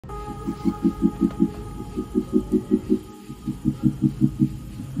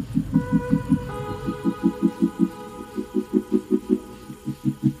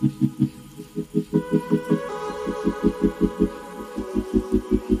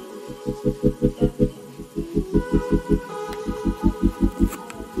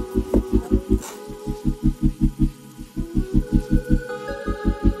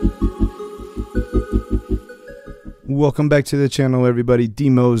Welcome back to the channel, everybody.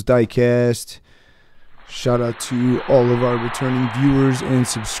 Demo's Diecast. Shout out to all of our returning viewers and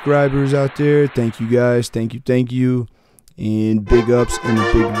subscribers out there. Thank you guys. Thank you. And big ups and a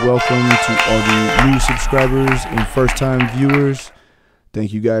big welcome to all the new subscribers and first time viewers.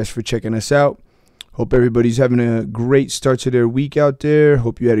 Thank you guys for checking us out. Hope everybody's having a great start to their week out there.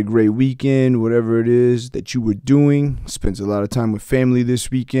 Hope you had a great weekend, whatever it is that you were doing. Spent a lot of time with family this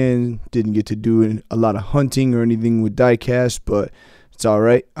weekend. Didn't get to do a lot of hunting or anything with Diecast, but it's all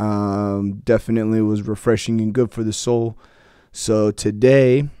right. Definitely was refreshing and good for the soul. So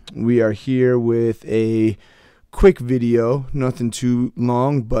today we are here with a quick video, nothing too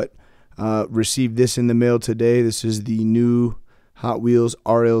long, but received this in the mail today. This is the new Hotwheels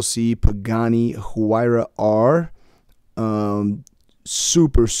RLC Pagani Huayra R.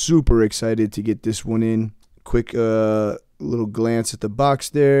 Super excited to get this one in. Quick little glance at the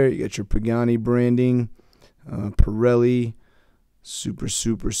box there. You got your Pagani branding, Pirelli. Super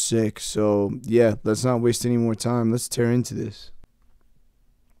sick. So yeah, let's not waste any more time. Let's tear into this.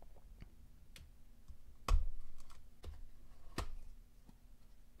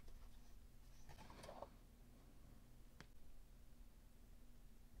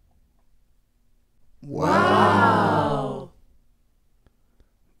 Wow.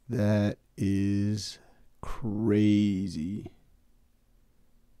 That is crazy.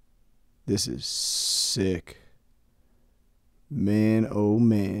 This is sick. Man, oh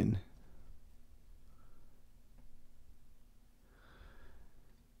man.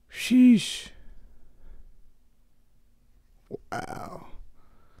 Sheesh. Wow.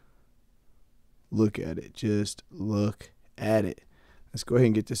 Look at it. Just look at it. Let's go ahead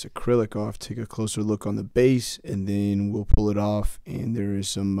and get this acrylic off, take a closer look on the base, and then we'll pull it off. And there is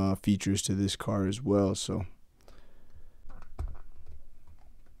some features to this car as well. So,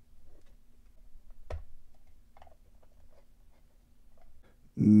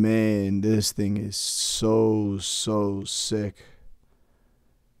 man, this thing is so sick.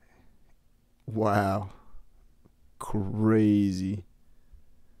 Wow. Crazy.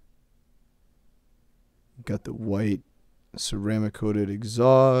 Got the white ceramic coated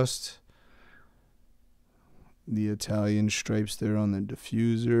exhaust, the Italian stripes there on the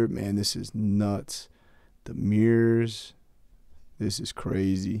diffuser. Man, this is nuts. The mirrors, this is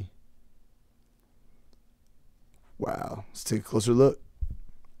crazy. Wow. Let's take a closer look.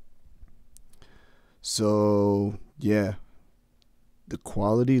 So yeah, the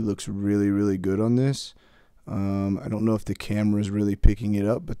quality looks really good on this. I don't know if the camera is really picking it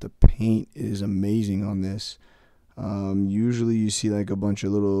up, but the paint is amazing on this. Usually you see like a bunch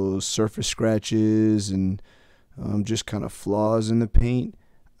of little surface scratches and just kind of flaws in the paint.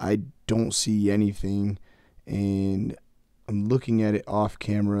 I don't see anything, and I'm looking at it off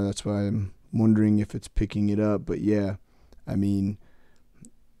camera. That's why I'm wondering if it's picking it up. But yeah, I mean,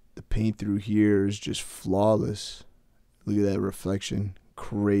 the paint through here is just flawless. Look at that reflection.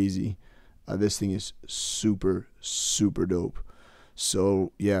 Crazy. This thing is super dope.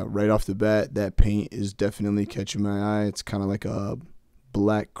 So yeah, right off the bat, that paint is definitely catching my eye. It's kind of like a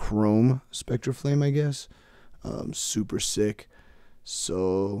black chrome Spectraflame, I guess. Super sick.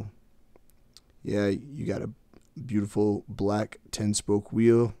 So yeah, you got a beautiful black 10-spoke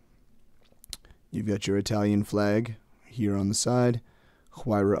wheel. You've got your Italian flag here on the side.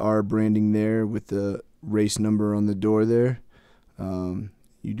 Huayra R branding there with the race number on the door there.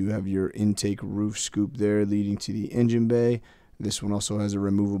 You do have your intake roof scoop there leading to the engine bay. This one also has a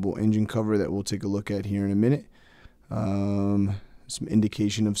removable engine cover that we'll take a look at here in a minute. Some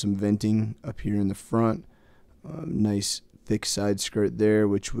indication of some venting up here in the front. Nice thick side skirt there,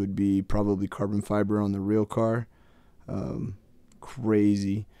 which would be probably carbon fiber on the real car.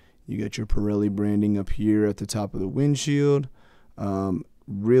 Crazy. You got your Pirelli branding up here at the top of the windshield.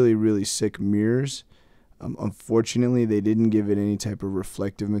 Really sick mirrors. Unfortunately, they didn't give it any type of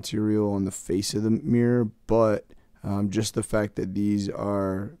reflective material on the face of the mirror, but just the fact that these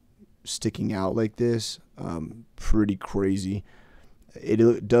are sticking out like this, pretty crazy.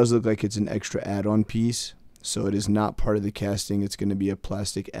 It does look like it's an extra add-on piece, so it is not part of the casting. It's going to be a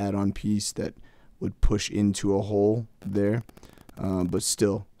plastic add-on piece that would push into a hole there, but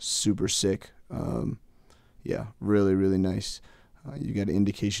still super sick. Yeah, really nice. You got an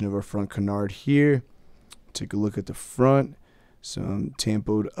indication of our front canard here. Take a look at the front. Some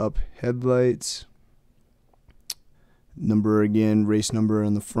tampoed up headlights. Number again, race number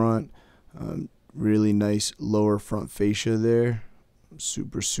on the front. Really nice lower front fascia there.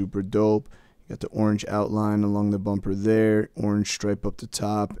 Super, super dope. You got the orange outline along the bumper there. Orange stripe up the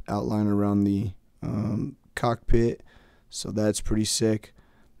top. Outline around the cockpit. So that's pretty sick.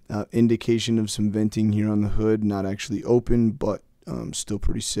 Indication of some venting here on the hood. Not actually open, but still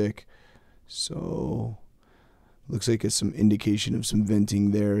pretty sick. So looks like it's some indication of some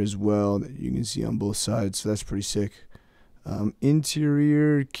venting there as well that you can see on both sides. So that's pretty sick.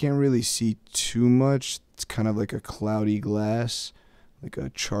 Interior, can't really see too much. It's kind of like a cloudy glass, like a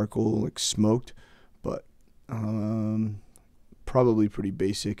charcoal, like smoked, but probably pretty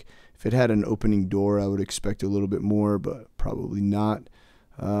basic. If it had an opening door, I would expect a little bit more, but probably not.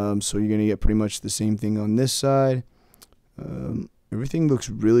 So you're gonna get pretty much the same thing on this side. Everything looks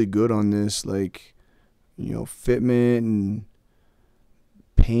really good on this, like, you know, fitment and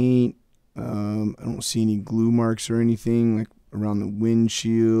paint. I don't see any glue marks or anything like around the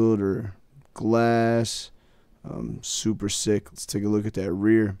windshield or glass. Super sick. Let's take a look at that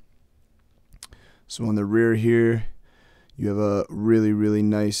rear. So on the rear here, you have a really, really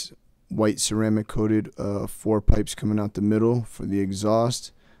nice white ceramic coated 4 pipes coming out the middle for the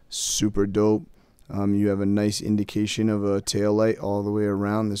exhaust. Super dope. You have a nice indication of a tail light all the way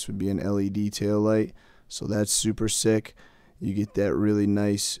around. This would be an LED tail light, so that's super sick. You get that really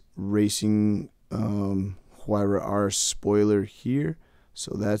nice racing Huayra R spoiler here,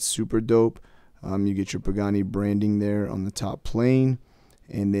 so that's super dope. You get your Pagani branding there on the top plane,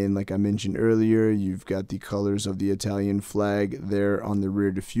 and then like I mentioned earlier, you've got the colors of the Italian flag there on the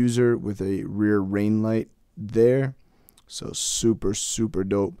rear diffuser with a rear rain light there. So super, super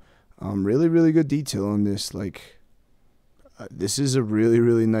dope. Really, really good detail on this. Like, this is a really,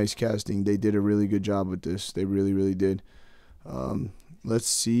 really nice casting. They did a really good job with this. They really, really did. Let's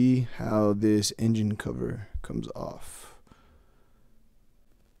see how this engine cover comes off.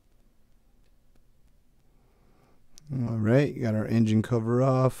 All right, got our engine cover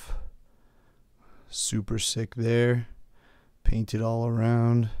off. Super sick there. Painted all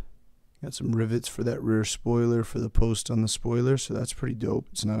around. Got some rivets for that rear spoiler for the post on the spoiler, so that's pretty dope.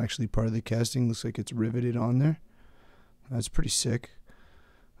 It's not actually part of the casting. Looks like it's riveted on there. That's pretty sick.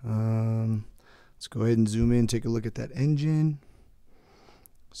 Let's go ahead and zoom in, take a look at that engine.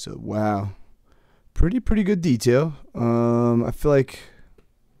 So wow, pretty good detail. I feel like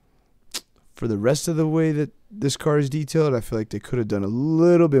for the rest of the way that this car is detailed, I feel like they could have done a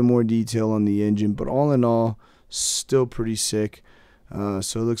little bit more detail on the engine, but all in all, still pretty sick.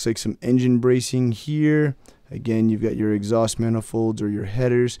 So it looks like some engine bracing here. Again, you've got your exhaust manifolds or your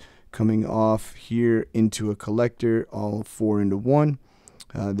headers coming off here into a collector, all 4 into 1.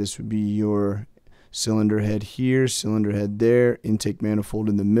 This would be your cylinder head here, cylinder head there, intake manifold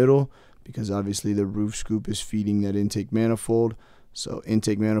in the middle, because obviously the roof scoop is feeding that intake manifold. So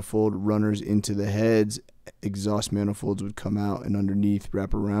intake manifold runners into the heads, exhaust manifolds would come out and underneath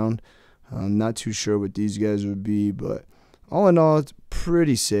wrap around. I'm not too sure what these guys would be, but all in all, it's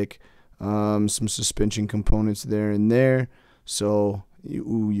pretty sick. Some suspension components there and there. So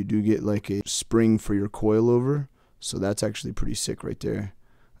you do get like a spring for your coilover. So that's actually pretty sick right there.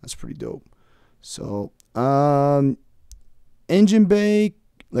 That's pretty dope. So engine bay,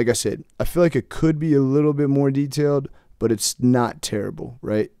 like I said, I feel like it could be a little bit more detailed, but it's not terrible,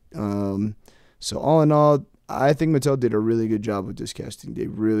 right? So all in all, I think Mattel did a really good job with this casting. They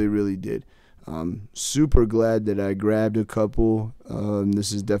really, really did. Super glad that I grabbed a couple.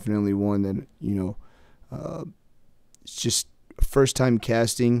 This is definitely one that, you know, it's just first time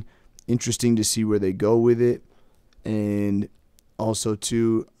casting. Interesting to see where they go with it. And also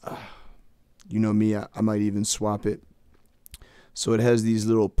too, you know me, I might even swap it. So it has these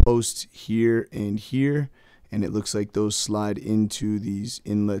little posts here and here, and it looks like those slide into these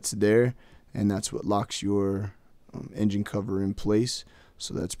inlets there, and that's what locks your engine cover in place.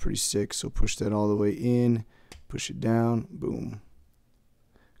 So that's pretty sick. So push that all the way in, push it down, boom.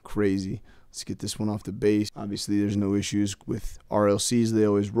 Crazy. Let's get this one off the base. Obviously there's no issues with RLCs, they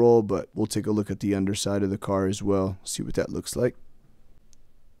always roll, but we'll take a look at the underside of the car as well, see what that looks like.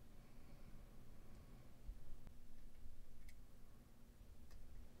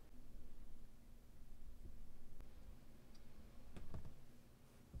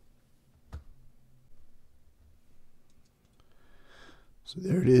 So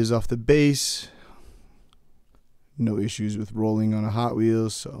there it is off the base. No issues with rolling on a Hot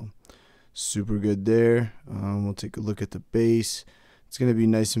Wheels, so super good there. We'll take a look at the base. It's going to be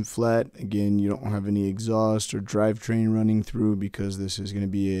nice and flat. Again, you don't have any exhaust or drivetrain running through because this is going to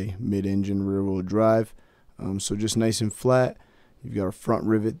be a mid-engine rear-wheel drive. So just nice and flat. You've got a front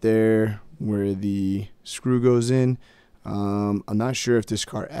rivet there where the screw goes in. I'm not sure if this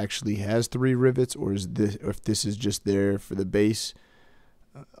car actually has 3 rivets or if this is just there for the base.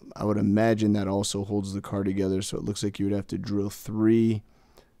 I would imagine that also holds the car together, so it looks like you would have to drill 3.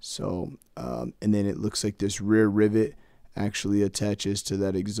 So, and then it looks like this rear rivet actually attaches to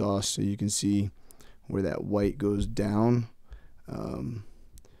that exhaust, so you can see where that white goes down.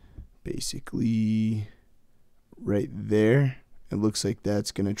 Basically right there. It looks like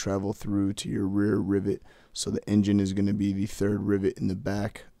that's going to travel through to your rear rivet, so the engine is going to be the 3rd rivet in the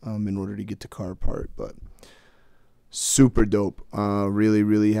back in order to get the car apart. But super dope.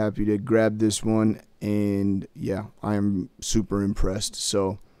 Really happy to grab this one, and yeah, I am super impressed.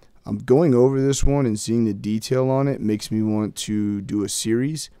 So I'm going over this one and seeing the detail on it makes me want to do a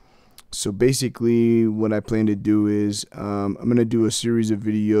series. So basically what I plan to do is I'm going to do a series of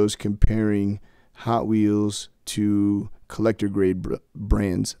videos comparing Hot Wheels to collector grade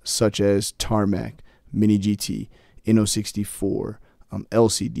brands such as Tarmac, Mini GT, Inno64,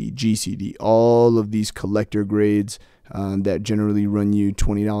 LCD, GCD, all of these collector grades that generally run you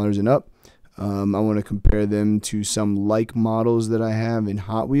 $20 and up. I want to compare them to some like models that I have in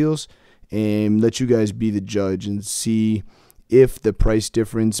Hot Wheels and let you guys be the judge and see if the price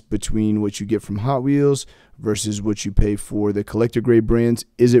difference between what you get from Hot Wheels versus what you pay for the collector grade brands,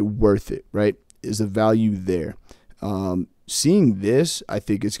 is it worth it, right? Is the value there? Seeing this, I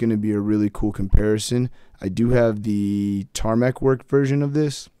think it's going to be a really cool comparison. I do have the Tarmac work version of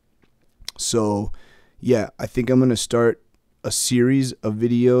this. So yeah, I think I'm going to start a series of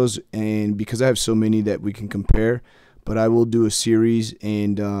videos, and because I have so many that we can compare, but I will do a series,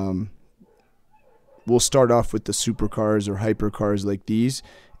 and we'll start off with the supercars or hypercars like these,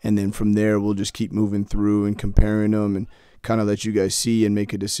 and then from there we'll just keep moving through and comparing them and kind of let you guys see and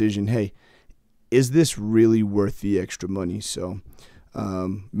make a decision. Hey, is this really worth the extra money? So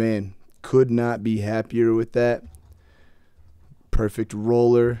man, could not be happier with that. Perfect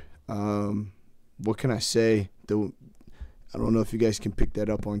roller. What can I say? I don't know if you guys can pick that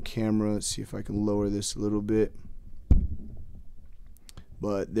up on camera. Let's see if I can lower this a little bit.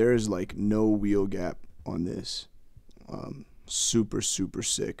 But there is like no wheel gap on this. Super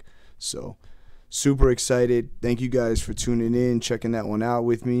sick. So super excited. Thank you guys for tuning in, checking that one out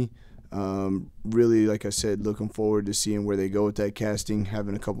with me. Really, like I said, looking forward to seeing where they go with that casting,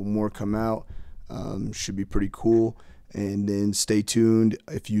 having a couple more come out. Should be pretty cool. And then stay tuned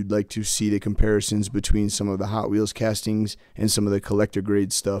if you'd like to see the comparisons between some of the Hot Wheels castings and some of the collector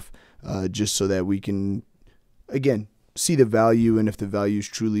grade stuff, just so that we can, again, see the value and if the value is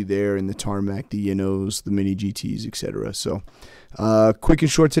truly there in the Tarmac, the Innos, the Mini GTs, etc. So quick and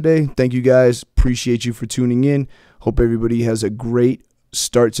short today. Thank you guys. Appreciate you for tuning in. Hope everybody has a great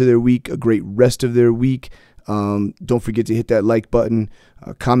start to their week, a great rest of their week. Don't forget to hit that like button.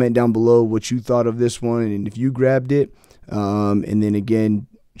 Comment down below what you thought of this one and if you grabbed it. And then again,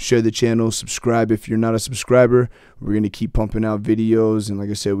 share the channel, subscribe if you're not a subscriber. We're going to keep pumping out videos, and like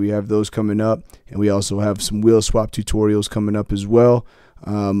I said, we have those coming up, and we also have some wheel swap tutorials coming up as well.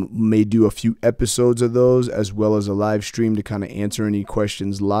 May do a few episodes of those as well as a live stream to kind of answer any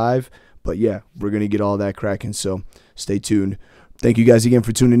questions live. But yeah, we're going to get all that cracking, so stay tuned. Thank you guys again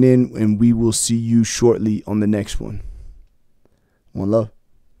for tuning in, and we will see you shortly on the next one. One love.